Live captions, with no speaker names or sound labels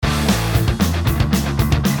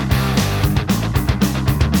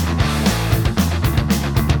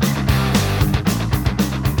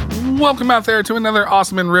Welcome out there to another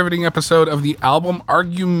awesome and riveting episode of the Album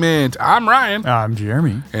Argument. I'm Ryan. I'm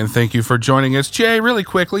Jeremy. And thank you for joining us. Jay, really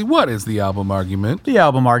quickly, what is the Album Argument? The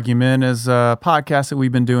Album Argument is a podcast that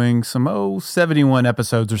we've been doing some, 71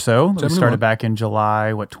 episodes or so. We started back in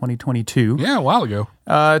July, 2022. Yeah, a while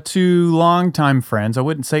ago. Two longtime friends. I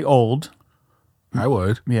wouldn't say old. I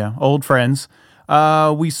would. Yeah, old friends.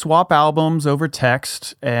 We swap albums over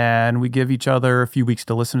text, and we give each other a few weeks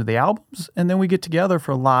to listen to the albums, and then we get together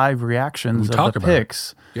for live reactions of the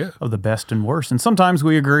picks of the best and worst. And sometimes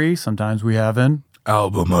we agree, sometimes we haven't.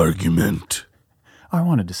 Album Argument. I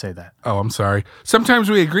wanted to say that. Oh, I'm sorry. Sometimes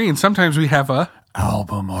we agree, and sometimes we have a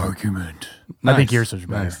album argument. Nice. I think yours was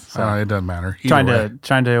better. Nice. So it doesn't matter.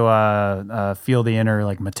 Trying to feel the inner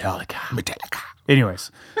like Metallica.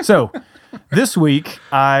 Anyways, so this week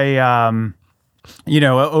I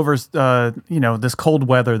over this cold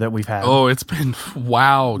weather that we've had. Oh, it's been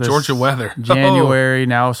Georgia weather. January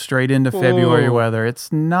now straight into February weather.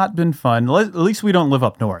 It's not been fun. At least we don't live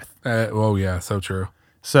up north. Yeah, so true.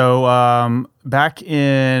 So back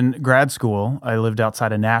in grad school, I lived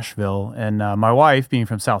outside of Nashville, and my wife, being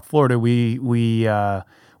from South Florida, we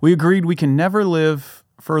agreed we can never live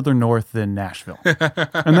further north than Nashville.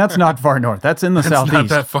 And that's not far north. That's in the southeast. Not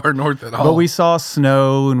that far north at all. But we saw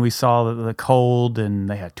snow and we saw the cold, and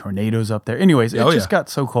they had tornadoes up there. Anyways, it just got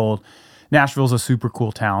so cold. Nashville's a super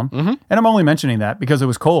cool town. Mm-hmm. And I'm only mentioning that because it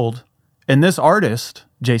was cold. And this artist,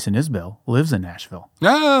 Jason Isbell, lives in Nashville.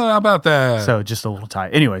 Oh, how about that? So just a little tie.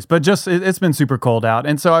 Anyways, but just it's been super cold out.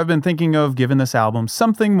 And so I've been thinking of giving this album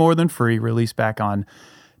Something More Than Free, released back on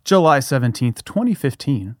July 17th,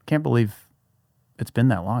 2015. Can't believe it's been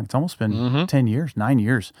that long. It's almost been 9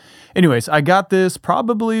 years. Anyways, I got this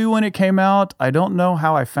probably when it came out. I don't know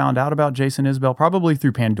how I found out about Jason Isbell, probably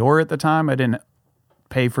through Pandora at the time. I didn't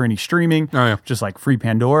pay for any streaming, just like free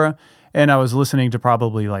Pandora. And I was listening to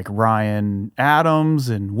probably like Ryan Adams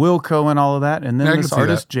and Wilco and all of that. And then this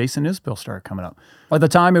artist, Jason Isbell, started coming up. At the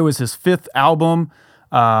time, it was his fifth album.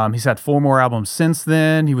 He's had 4 more albums since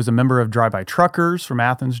then. He was a member of Drive-By Truckers from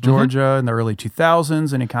Athens, Georgia in the early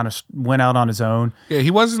 2000s, and he kind of went out on his own. Yeah,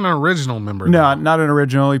 he wasn't an original member. No, not an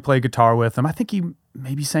original. He played guitar with them. I think he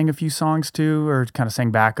maybe sang a few songs too, or kind of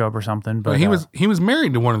sang backup or something. But he was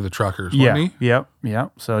married to one of the truckers, wasn't he?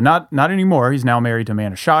 Yep. So not anymore. He's now married to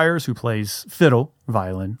Amanda Shires, who plays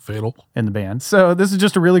violin in the band. So this is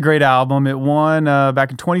just a really great album. It won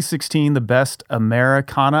back in 2016 the Best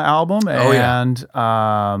Americana album, and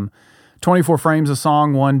 24 Frames a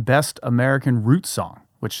Song won Best American Roots Song,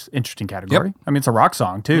 which is an interesting category. Yep. I mean, it's a rock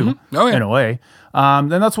song too, in a way. Then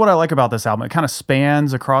that's what I like about this album. It kind of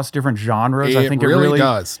spans across different genres. I think it really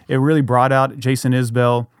does. It really brought out Jason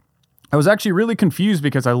Isbell. I was actually really confused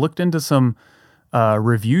because I looked into some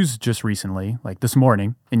reviews just recently, like this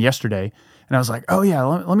morning and yesterday, and I was like, oh yeah,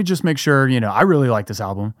 let me just make sure, I really like this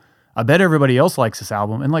album. I bet everybody else likes this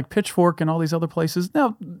album. And like Pitchfork and all these other places,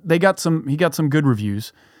 no, he got some good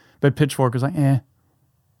reviews, but Pitchfork was like, eh.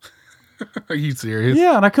 Are you serious?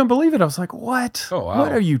 Yeah, and I couldn't believe it. I was like, what? Oh, wow.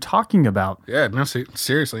 What are you talking about? Yeah, no,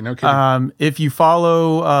 seriously, no kidding. If you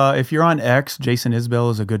follow, if you're on X, Jason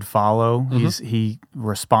Isbell is a good follow. He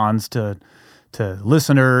responds to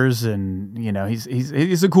listeners, and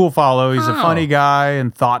he's a cool follow. He's a funny guy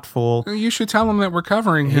and thoughtful. You should tell him that we're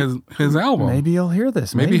covering his album. Maybe he'll hear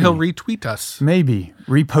this. Maybe he'll retweet us. Maybe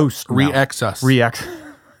repost. Re-X us. Re-X.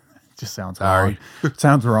 Just sounds wrong.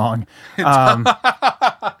 Sounds wrong.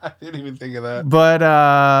 I didn't even think of that.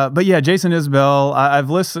 But yeah, Jason Isbell.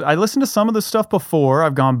 I listened to some of the stuff before.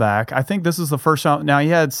 I've gone back. I think this is the first album. Now he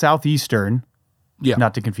had Southeastern. Yeah.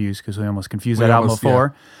 Not to confuse, because we almost confused that album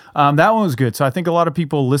before. Yeah. That one was good. So I think a lot of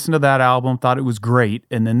people listened to that album, thought it was great,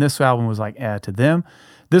 and then this album was like, to them.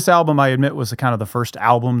 This album, I admit, was kind of the first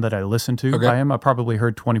album that I listened to by him. I probably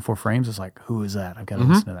heard 24 Frames. It's like, who is that? I've got to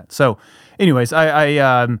listen to that. So, anyways,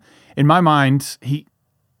 I in my mind,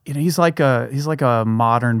 he's like a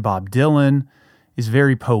modern Bob Dylan. He's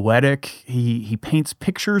very poetic. He paints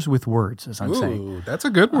pictures with words, as I'm saying. That's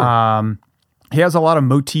a good one. He has a lot of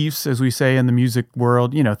motifs, as we say in the music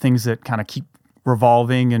world. Things that kind of keep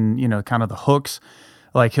revolving, and kind of the hooks.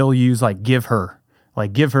 Like he'll use like give her.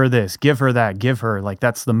 Like, give her this, give her that, give her. Like,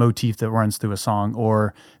 that's the motif that runs through a song.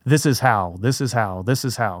 Or, this is how, this is how, this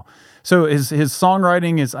is how. So his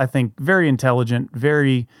songwriting is, I think, very intelligent,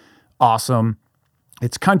 very awesome.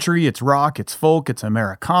 It's country, it's rock, it's folk, it's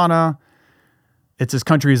Americana. It's as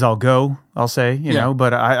country as I'll go, I'll say, you know.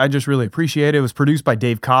 But I just really appreciate it. It was produced by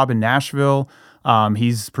Dave Cobb in Nashville.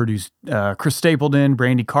 He's produced Chris Stapleton,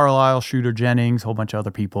 Brandy Carlisle, Shooter Jennings, a whole bunch of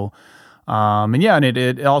other people. And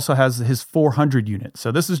it also has his 400 unit.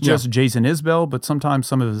 So this is just Jason Isbell, but sometimes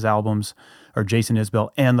some of his albums are Jason Isbell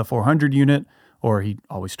and the 400 unit, or he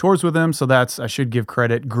always tours with them. So I should give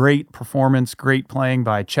credit. Great performance, great playing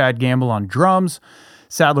by Chad Gamble on drums,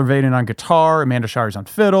 Sadler Vaden on guitar, Amanda Shires on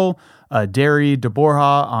fiddle, Derry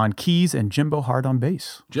DeBorja on keys, and Jimbo Hart on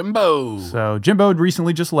bass. Jimbo. So Jimbo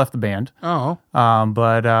recently just left the band. Oh.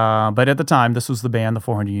 But at the time, this was the band, the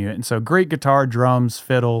 400 unit. And so great guitar, drums,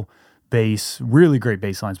 fiddle, bass, really great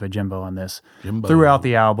bass lines by Jimbo on this throughout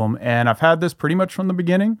the album. And I've had this pretty much from the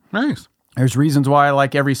beginning. Nice. There's reasons why I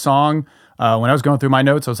like every song. When I was going through my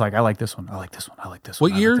notes, I was like, I like this one. I like this one. I like this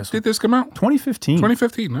one. What year did this come out? 2015.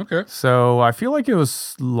 2015. Okay. So I feel like it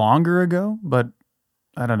was longer ago, but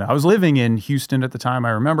I don't know. I was living in Houston at the time. I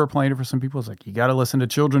remember playing it for some people. It's like, you got to listen to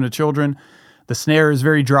Children. The snare is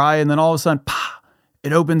very dry. And then all of a sudden,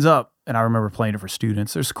 it opens up. And I remember playing it for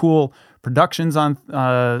students. There's cool productions on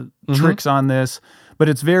tricks on this, but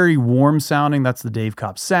it's very warm sounding. That's the Dave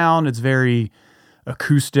Cobb sound. It's very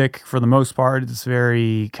acoustic for the most part. It's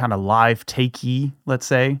very kind of live takey, let's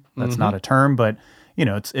say. That's not a term, but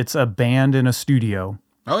it's a band in a studio.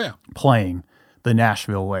 Oh yeah, playing the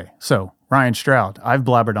Nashville way. So Ryan Stroud, I've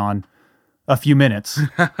blabbered on a few minutes,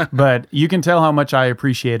 but you can tell how much I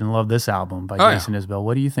appreciate and love this album by Jason Isbell.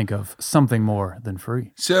 What do you think of Something More Than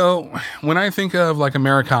Free? So when I think of like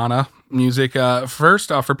Americana music,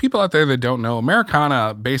 first off, for people out there that don't know,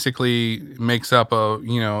 Americana basically makes up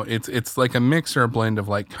it's like a mix or a blend of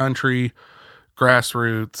like country,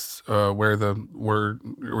 grassroots, where the word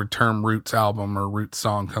or term roots album or roots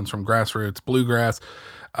song comes from, grassroots, bluegrass,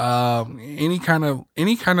 any kind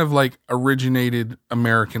of like originated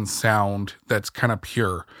American sound that's kind of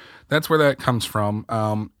pure. That's where that comes from.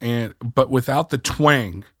 But without the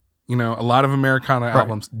twang, a lot of Americana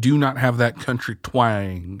albums do not have that country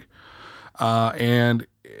twang. And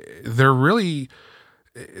they're really,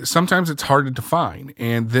 sometimes it's hard to define.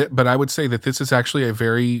 But I would say that this is actually a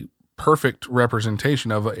very perfect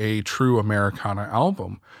representation of a true Americana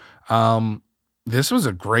album. This was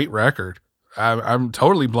a great record. I'm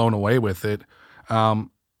totally blown away with it.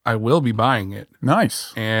 I will be buying it.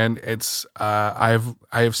 Nice. And it's I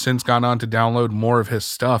have since gone on to download more of his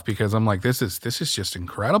stuff because I'm like, this is just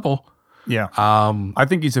incredible. Yeah. I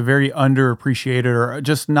think he's a very underappreciated or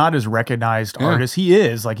just not as recognized artist. He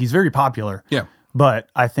is, like, he's very popular. Yeah. But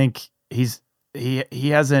I think he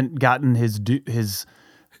hasn't gotten his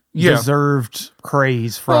deserved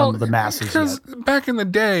praise from the masses because yet. Back in the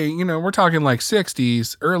day, we're talking like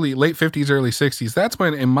 60s, late 50s, early 60s. That's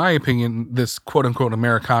when, in my opinion, this quote unquote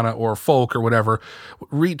Americana or folk or whatever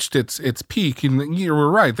reached its peak. And you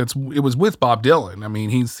were right. It was with Bob Dylan. I mean,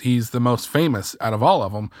 he's the most famous out of all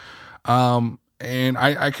of them. And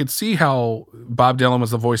I could see how Bob Dylan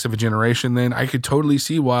was the voice of a generation. Then I could totally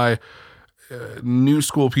see why new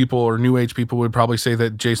school people or new age people would probably say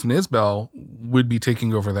that Jason Isbell would be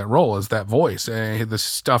taking over that role as that voice. And the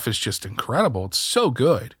stuff is just incredible. It's so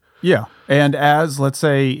good. Yeah. And as, let's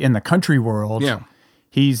say, in the country world,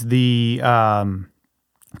 he's the a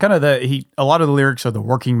lot of the lyrics are the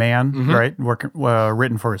working man, right?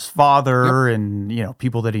 Written for his father and,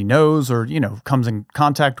 people that he knows or, comes in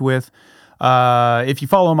contact with. If you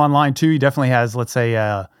follow him online too, he definitely has, let's say,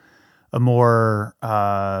 a more,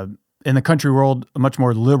 in the country world, a much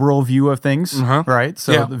more liberal view of things, right?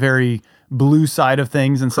 So the very blue side of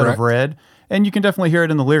things instead of red. And you can definitely hear it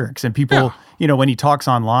in the lyrics. And people, when he talks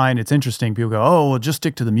online, it's interesting. People go, "Oh, well, just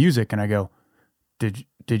stick to the music." And I go, Did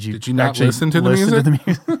you not listen to the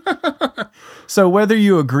music? So whether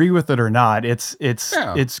you agree with it or not,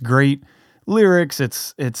 it's great lyrics.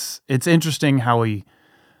 It's interesting how he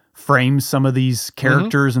frames some of these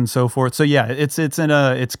characters and so forth. So yeah,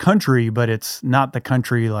 it's country, but it's not the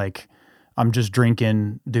country like I'm just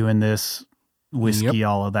drinking, doing this whiskey,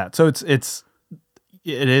 all of that. So it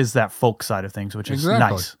is that folk side of things, which is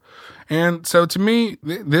nice. And so to me,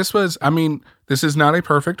 this is not a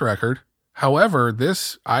perfect record. However,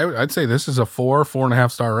 I'd say this is a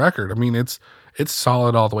 4.5 star record. I mean, it's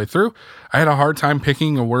solid all the way through. I had a hard time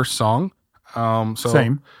picking a worse song.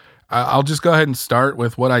 Same. I'll just go ahead and start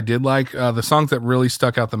with what I did like. The songs that really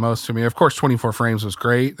stuck out the most to me, of course, 24 Frames was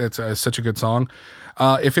great. That's such a good song.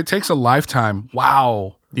 If It Takes a Lifetime,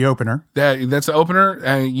 wow. The opener. That's the opener.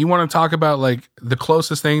 And you want to talk about like the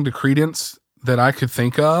closest thing to Creedence that I could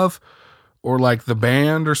think of, or like the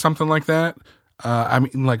band or something like that.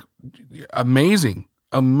 Like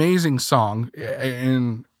amazing song.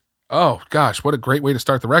 And oh gosh, what a great way to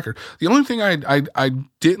start the record. The only thing I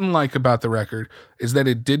didn't like about the record is that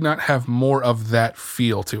it did not have more of that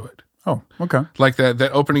feel to it. Oh, okay. Like that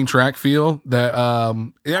opening track feel that,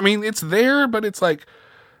 it's there, but it's like,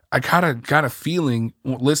 I kind of got a feeling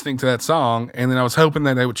listening to that song, and then I was hoping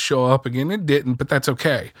that it would show up again. It didn't, but that's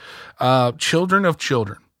okay. Children of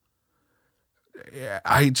Children.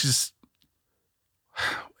 I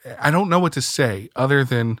don't know what to say other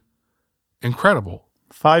than incredible.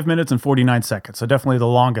 5 minutes and 49 seconds. So definitely the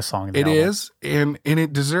longest song in the album. It is, and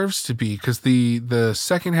it deserves to be, because the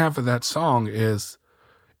second half of that song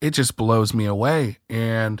it just blows me away.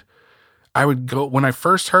 And I would go, when I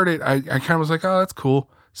first heard it, I kind of was like, oh, that's cool.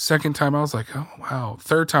 Second time, I was like, oh, wow.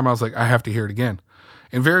 Third time, I was like, I have to hear it again.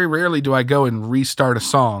 And very rarely do I go and restart a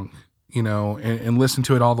song, and listen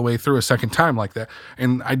to it all the way through a second time like that.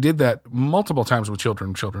 And I did that multiple times with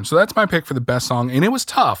Children of Children. So that's my pick for the best song. And it was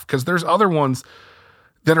tough because there's other ones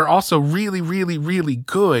that are also really, really, really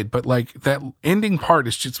good. But like that ending part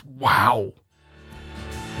is just, wow.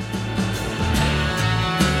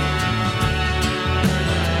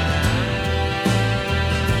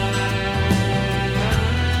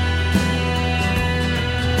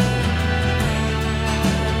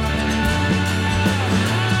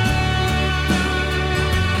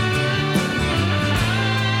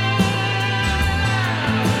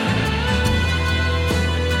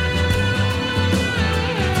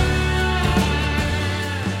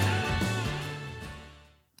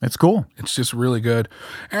 It's cool. It's just really good.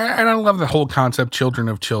 And I love the whole concept, Children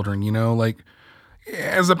of Children, like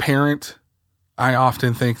as a parent, I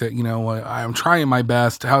often think that, I'm trying my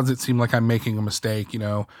best. How does it seem like I'm making a mistake,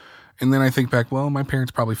 And then I think back, well, my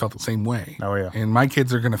parents probably felt the same way. Oh, yeah. And my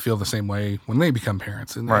kids are going to feel the same way when they become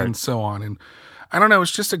parents and, right. and so on. And I don't know.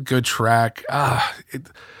 It's just a good track.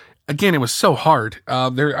 Again, it was so hard.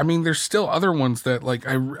 There's still other ones that like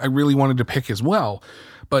I really wanted to pick as well.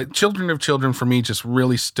 But Children of Children for me just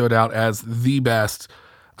really stood out as the best.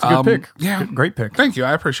 It's a good pick. Yeah. Great pick. Thank you.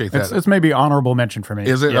 I appreciate that. It's maybe honorable mention for me.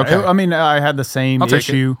 Is it? Yeah. Okay. I had the same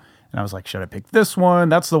issue, and I was like, should I pick this one?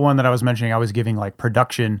 That's the one that I was mentioning. I was giving like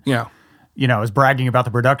production. Yeah. I was bragging about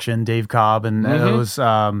the production, Dave Cobb, and those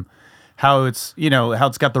how it's how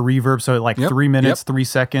it's got the reverb. So like 3 minutes, 3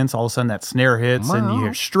 seconds, all of a sudden that snare hits and you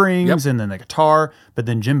hear strings and then the guitar, but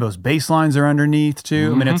then Jimbo's bass lines are underneath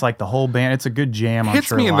too. I mean, it's like the whole band. It's a good jam. It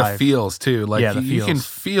hits me in the feels too. Like you can feels.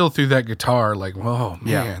 feel through that guitar. Like, whoa,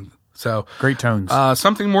 man. Yeah. So great tones.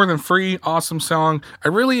 Something More Than Free, awesome song. I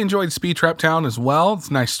really enjoyed Speed Trap Town as well.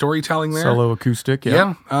 It's nice storytelling there. Solo acoustic.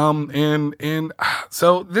 Yeah. And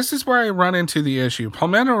so this is where I run into the issue.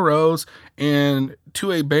 Palmetto Rose and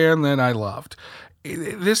To a Band That I Loved.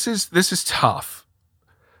 This is tough.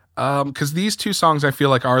 Because these two songs I feel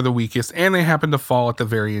like are the weakest, and they happen to fall at the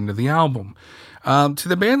very end of the album. To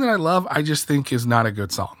the Band That I Love, I just think is not a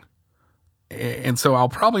good song. And so I'll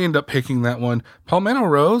probably end up picking that one. Palmetto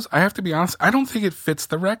Rose, I have to be honest, I don't think it fits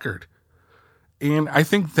the record. And I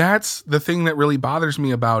think that's the thing that really bothers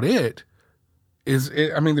me about it.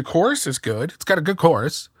 The chorus is good. It's got a good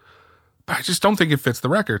chorus. But I just don't think it fits the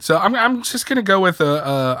record. So I'm just going to go with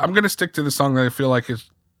I'm going to stick to the song that I feel like is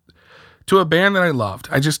To a Band That I Loved.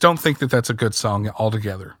 I just don't think that that's a good song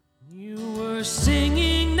altogether. You were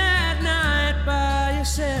singing that night by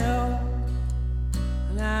yourself,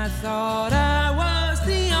 and I thought I was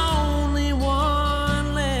the only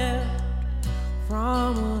one left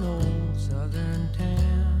from an old southern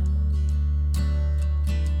town.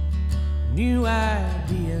 New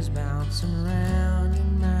ideas bouncing around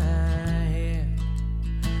in my head,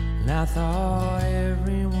 and I thought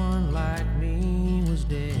everyone like me was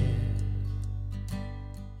dead.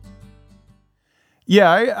 Yeah,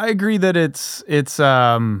 I agree that it's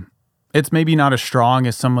maybe not as strong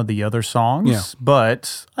as some of the other songs,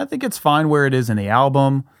 but I think it's fine where it is in the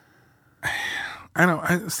album.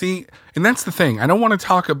 I see, and that's the thing. I don't want to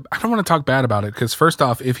talk bad about it, because first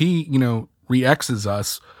off, if he re-X's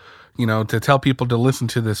us, to tell people to listen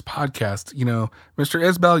to this podcast, Mr.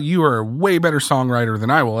 Isbell, you are a way better songwriter than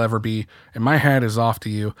I will ever be, and my hat is off to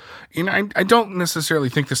you. And I don't necessarily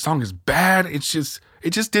think this song is bad. It just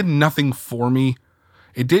did nothing for me.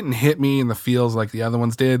 It didn't hit me in the feels like the other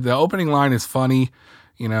ones did. The opening line is funny,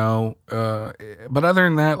 but other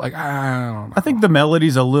than that, like, I don't know. I think the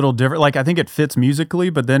melody's a little different. Like, I think it fits musically,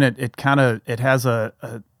 but then it has the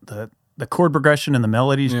chord progression and the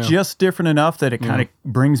melody's just different enough that it kind of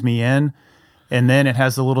brings me in. And then it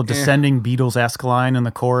has the little descending Beatles-esque line in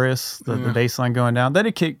the chorus, the bass line going down. Then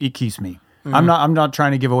it keeps me. I'm not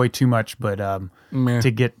trying to give away too much, but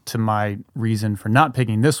to get to my reason for not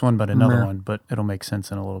picking this one, but another one, but it'll make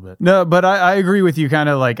sense in a little bit. No, but I agree with you. Kind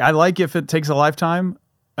of like, I like If It Takes a Lifetime.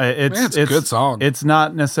 It's a good song. It's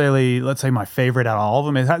not necessarily, let's say, my favorite out of all of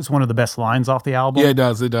them. It's one of the best lines off the album. Yeah, it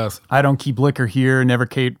does. I don't keep liquor here, never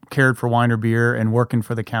cared for wine or beer, and working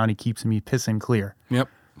for the county keeps me pissing clear. Yep.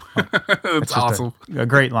 That's awesome. A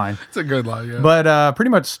great line. It's a good line, yeah. But pretty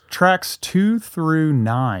much tracks 2 through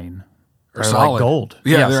 9 are solid. like gold.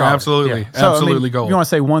 Yeah, they're solid. absolutely, Yeah. So, absolutely gold. You want to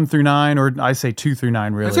say 1 through 9, or I say 2 through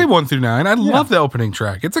 9, really? I say 1 through 9. I love the opening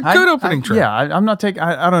track. It's a good opening track. Yeah, I'm not taking,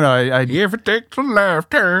 I don't know. If it takes a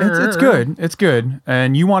left turn. It's good. It's good.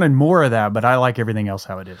 And you wanted more of that, but I like everything else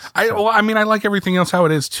how it is. I like everything else how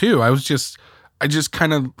it is too. I just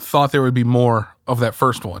kind of thought there would be more of that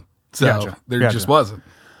first one. So there just wasn't.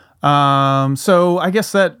 So I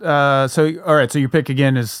guess that, all right. So your pick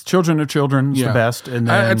again is Children of Children is the best. And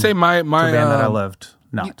then I'd say my band that I loved,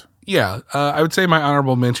 not. I would say my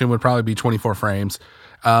honorable mention would probably be 24 Frames.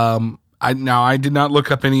 I did not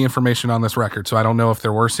look up any information on this record, so I don't know if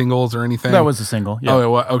there were singles or anything. That was a single. Yeah.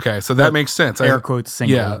 Oh, okay. So that makes sense. Air quotes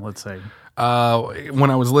single, let's say. When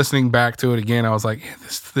I was listening back to it again, I was like,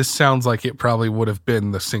 this sounds like it probably would have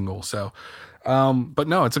been the single. So, but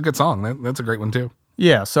no, it's a good song. That's a great one too.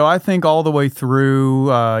 Yeah. So I think all the way through,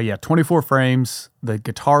 24 Frames, the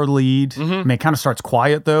guitar lead, I mean, it kind of starts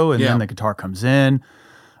quiet though, and then the guitar comes in.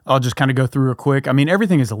 I'll just kind of go through real quick. I mean,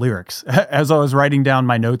 everything is the lyrics. As I was writing down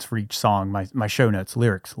my notes for each song, my show notes,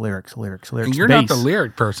 lyrics. And you're bass, not the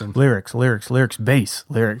lyric person. Lyrics, bass,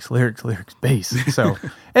 lyrics, bass. So,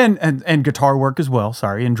 and guitar work as well.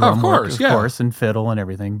 Sorry, and drum work, of course, and fiddle and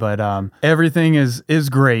everything. But everything is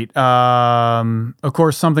great. Of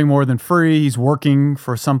course, Something More Than Free. He's working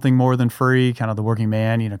for something more than free. Kind of the working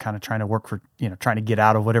man. Kind of trying to work for. Trying to get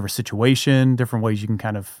out of whatever situation. Different ways you can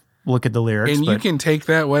kind of look at the lyrics, and you can take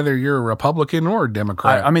that whether you're a Republican or a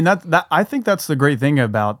Democrat. I mean, that I think that's the great thing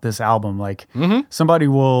about this album. Like, somebody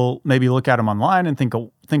will maybe look at them online and think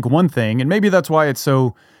one thing, and maybe that's why it's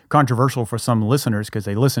so controversial for some listeners, because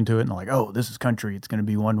they listen to it and they're like, "Oh, this is country; it's going to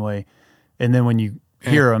be one way," and then when you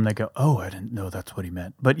hear them, they go, "Oh, I didn't know that's what he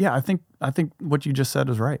meant." But yeah, I think what you just said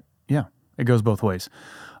is right. Yeah, it goes both ways.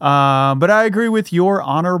 But I agree with your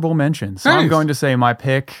honorable mentions. So I'm going to say my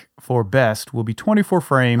pick for best will be 24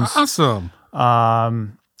 Frames. Awesome.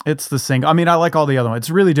 It's the single. I mean, I like all the other ones. It's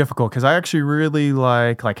really difficult because I actually really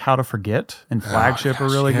like How to Forget and Flagship are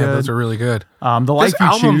really good. Those are really good. The Life You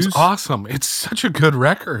album's Choose. Awesome. It's such a good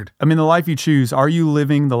record. I mean, The Life You Choose. Are you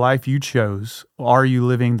living the life you chose? Or are you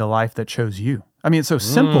living the life that chose you? I mean, it's so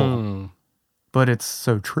simple. But it's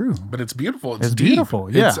so true. But it's beautiful. It's deep. Beautiful.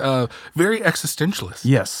 Yeah. It's very existentialist.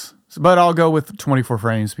 Yes. But I'll go with 24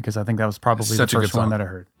 Frames because I think that was probably the first one that I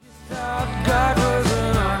heard. God was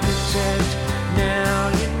an architect. Now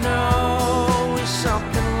you know he's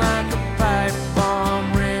something like a pipe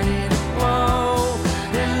bomb ready to blow.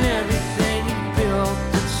 And everything he built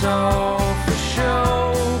that's all for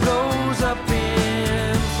show goes up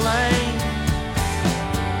in flame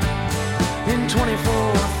in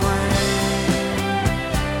 24 frames.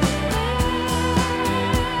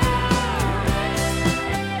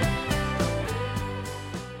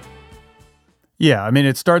 Yeah, I mean,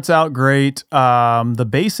 it starts out great. The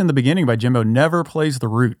bass in the beginning by Jimbo never plays the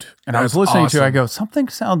root. And I was listening to it, I go, something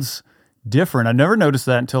sounds different. I never noticed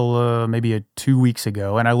that until maybe 2 weeks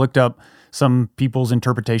ago. And I looked up some people's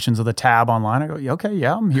interpretations of the tab online. I go, okay,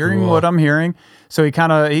 yeah, I'm hearing what I'm hearing. So he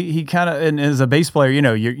kind of, and as a bass player,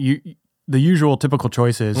 you the usual typical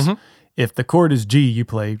choice is if the chord is G, you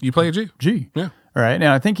play a G. G. Yeah. All right. And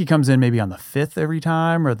I think he comes in maybe on the 5th every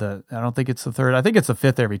time, I don't think it's the 3rd. I think it's the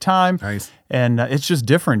 5th every time. Nice. And it's just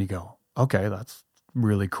different. You go, okay, that's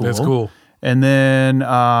really cool. That's cool. And then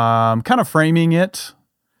kind of framing it,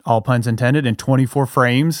 all puns intended, in 24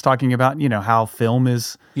 frames, talking about, how film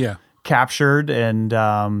is captured and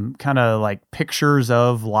kind of like pictures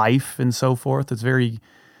of life and so forth. It's very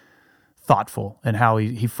thoughtful in how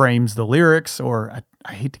he frames the lyrics, or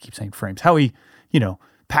I hate to keep saying frames, how he,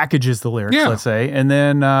 packages the lyrics, let's say. And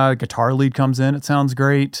then guitar lead comes in. It sounds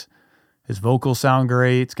great. His vocals sound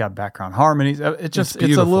great. It's got background harmonies. It's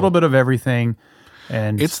a little bit of everything.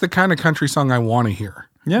 And it's the kind of country song I want to hear.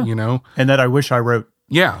 Yeah. And that I wish I wrote.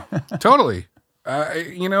 Yeah, totally.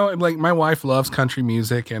 Like my wife loves country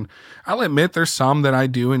music, and I'll admit there's some that I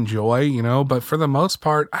do enjoy, but for the most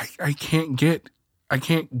part, I can't get it. I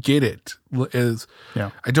can't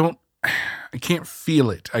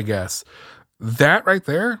feel it, I guess. That right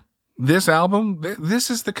there, this album,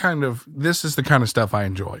 this is the kind of stuff I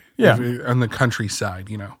enjoy. Yeah. On the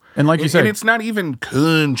countryside, And like you said, and it's not even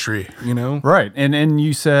country, Right. And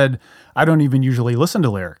you said, I don't even usually listen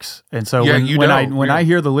to lyrics. And so when I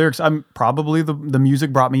hear the lyrics, I'm probably the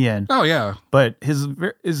music brought me in. Oh yeah. But his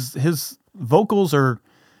vocals are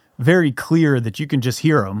very clear that you can just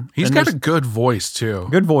hear them. He's got a good voice too.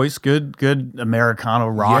 Good voice, good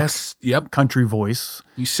Americana rock. Yes, yep. Country voice.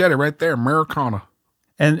 You said it right there, Americana.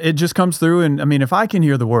 And it just comes through. And I mean, if I can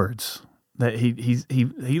hear the words, that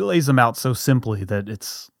he lays them out so simply that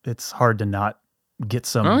it's hard to not get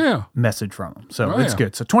some message from him. So it's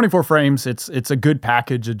good. So 24 frames. It's a good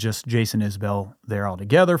package of just Jason Isbell there all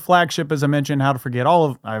together. Flagship, as I mentioned. How to Forget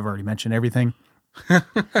I've already mentioned everything.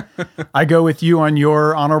 I go with you on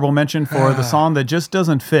your honorable mention for the song that just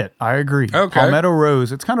doesn't fit. I agree. Okay. Palmetto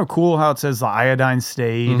Rose. It's kind of cool how it says the iodine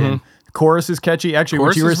stayed and the chorus is catchy. Actually,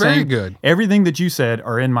 Chorus what you were is very saying, good. Everything that you said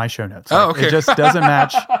are in my show notes. Oh, okay. It just doesn't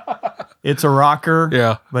match. It's a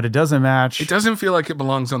rocker, but it doesn't match. It doesn't feel like it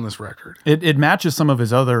belongs on this record. It matches some of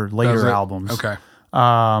his other later albums. Okay.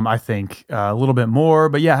 I think a little bit more,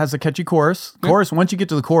 but yeah, it has a catchy chorus. Chorus, once you get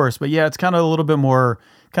to the chorus, but yeah, it's kind of a little bit more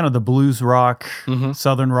kind of the blues rock,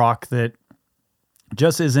 southern rock that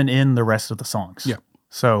just isn't in the rest of the songs. Yeah.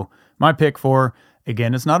 So my pick for,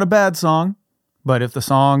 again, it's not a bad song, but if the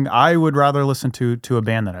song I would rather listen to a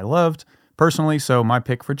band that I loved personally, so my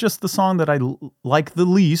pick for just the song that I like the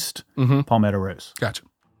least, Palmetto Rose. Gotcha.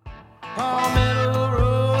 Palmetto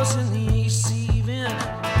Rose in the AC vent.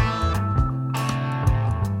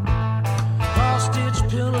 Cross-stitch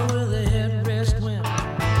pillow with a headrest went.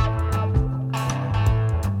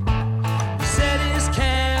 He said his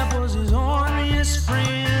cab was his ornery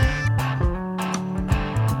friend.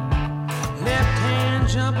 Left hand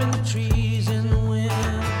jumping the trees in the wind.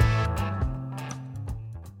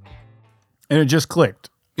 And it just clicked.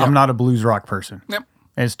 Yep. I'm not a blues rock person. Yep.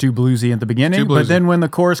 It's too bluesy at the beginning, but then when the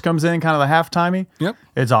chorus comes in, kind of the halftimey,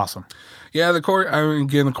 it's awesome. Yeah, the chorus.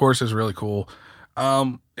 Again, the chorus is really cool,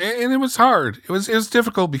 and it was hard. It was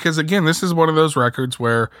difficult because again, this is one of those records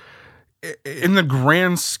where, in the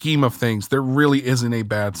grand scheme of things, there really isn't a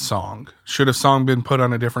bad song. Should a song been put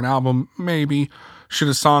on a different album? Maybe. Should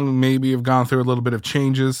a song maybe have gone through a little bit of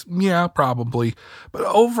changes? Yeah, probably. But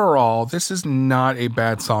overall, this is not a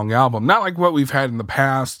bad song album. Not like what we've had in the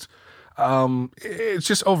past. It's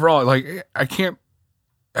just overall, like, I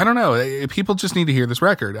don't know. People just need to hear this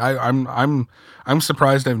record. I'm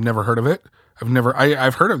surprised I've never heard of it.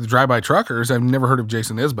 I've heard of the Drive-By Truckers. I've never heard of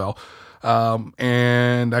Jason Isbell.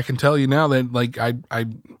 And I can tell you now that, like,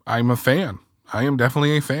 I'm a fan. I am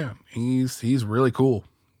definitely a fan. He's really cool.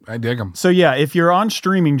 I dig him. So yeah, if you're on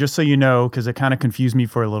streaming, just so you know, because it kind of confused me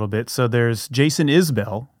for a little bit. So there's Jason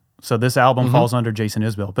Isbell. So this album falls under Jason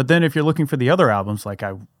Isbell. But then if you're looking for the other albums, like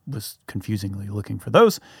I was confusingly looking for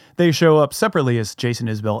those, they show up separately as Jason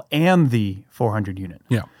Isbell and the 400 unit.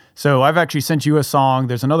 Yeah. So I've actually sent you a song.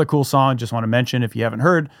 There's another cool song, just want to mention if you haven't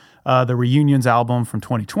heard, the Reunions album from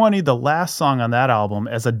 2020. The last song on that album,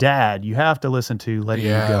 as a dad, you have to listen to Letting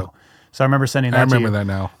You Go. So I remember sending that to you. I remember that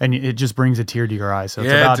now. And it just brings a tear to your eye. So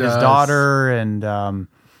it's about his daughter and...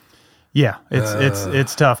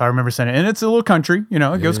 it's tough. I remember saying it, and it's a little country,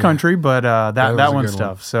 it goes country, but that one's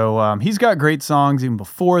tough. So he's got great songs even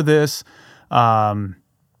before this,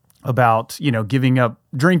 about giving up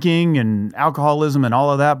drinking and alcoholism and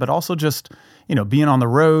all of that, but also just being on the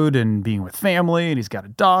road and being with family, and he's got a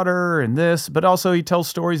daughter and this, but also he tells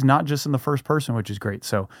stories not just in the first person, which is great.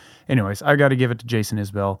 So, anyways, I got to give it to Jason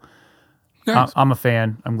Isbell. Nice. I'm a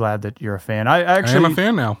fan. I'm glad that you're a fan. I am a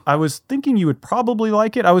fan now. I was thinking you would probably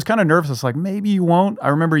like it. I was kind of nervous. I was like, maybe you won't. I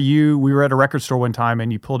remember we were at a record store one time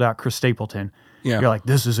and you pulled out Chris Stapleton. Yeah. You're like,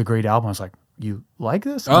 this is a great album. I was like, you like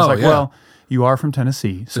this? I was like, well, you are from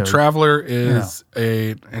Tennessee. So, The Traveler is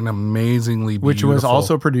an amazingly beautiful. Which was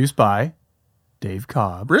also produced by Dave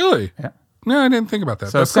Cobb. Really? Yeah. No, I didn't think about that.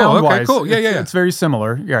 So that's cool. Okay, cool. Yeah. It's very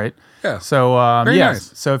similar. You're right. Yeah. So, very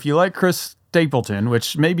nice. So if you like Chris Stapleton,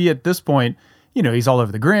 which maybe at this point, he's all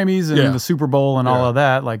over the Grammys and the Super Bowl and all of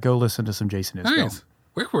that. Like, go listen to some Jason Isbell. Nice.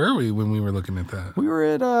 Where were we when we were looking at that? We were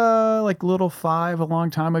at like Little Five a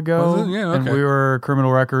long time ago. Was it? Yeah, okay. And we were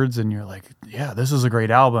Criminal Records, and you're like, yeah, this is a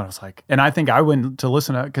great album. I was like, and I think I went to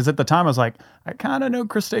listen to it because at the time I was like, I kind of know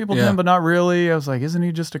Chris Stapleton, but not really. I was like, isn't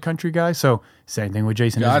he just a country guy? So same thing with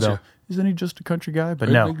Jason Isbell. Isn't he just a country guy? But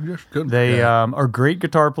no, they are great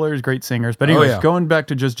guitar players, great singers. But anyways, going back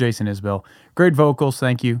to just Jason Isbell, great vocals.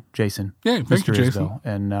 Thank you, Jason. Yeah, thank you, Jason. Isbell.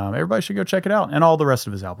 And everybody should go check it out and all the rest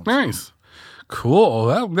of his albums. Nice. Cool.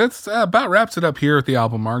 Well, that's about wraps it up here at the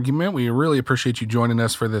Album Argument. We really appreciate you joining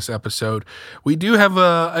us for this episode. We do have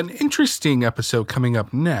an interesting episode coming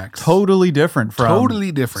up next. Totally different from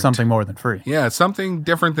Something More Than Free. Yeah, something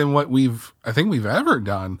different than what I think we've ever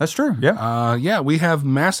done. That's true. Yeah. We have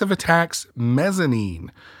Massive Attack's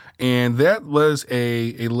Mezzanine. And that was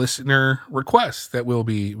a listener request that we'll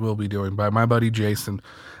be doing by my buddy Jason.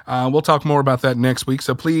 We'll talk more about that next week.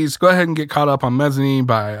 So please go ahead and get caught up on Mezzanine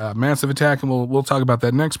by Massive Attack, and we'll talk about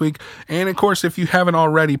that next week. And of course, if you haven't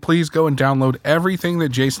already, please go and download everything that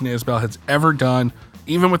Jason Isbell has ever done,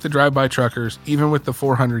 even with the Drive-By Truckers, even with the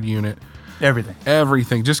 400 unit.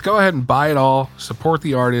 Everything. Just go ahead and buy it all. Support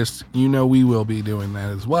the artists. You know we will be doing that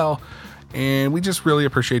as well. And we just really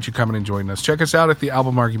appreciate you coming and joining us. Check us out at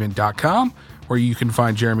thealbumargument.com, where you can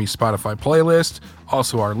find Jeremy's Spotify playlist,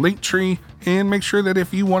 also our link tree, and make sure that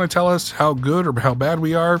if you want to tell us how good or how bad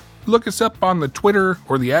we are, look us up on the Twitter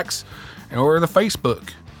or the X or the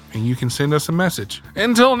Facebook, and you can send us a message.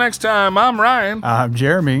 Until next time, I'm Ryan. I'm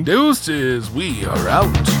Jeremy. Deuces, we are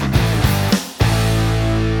out.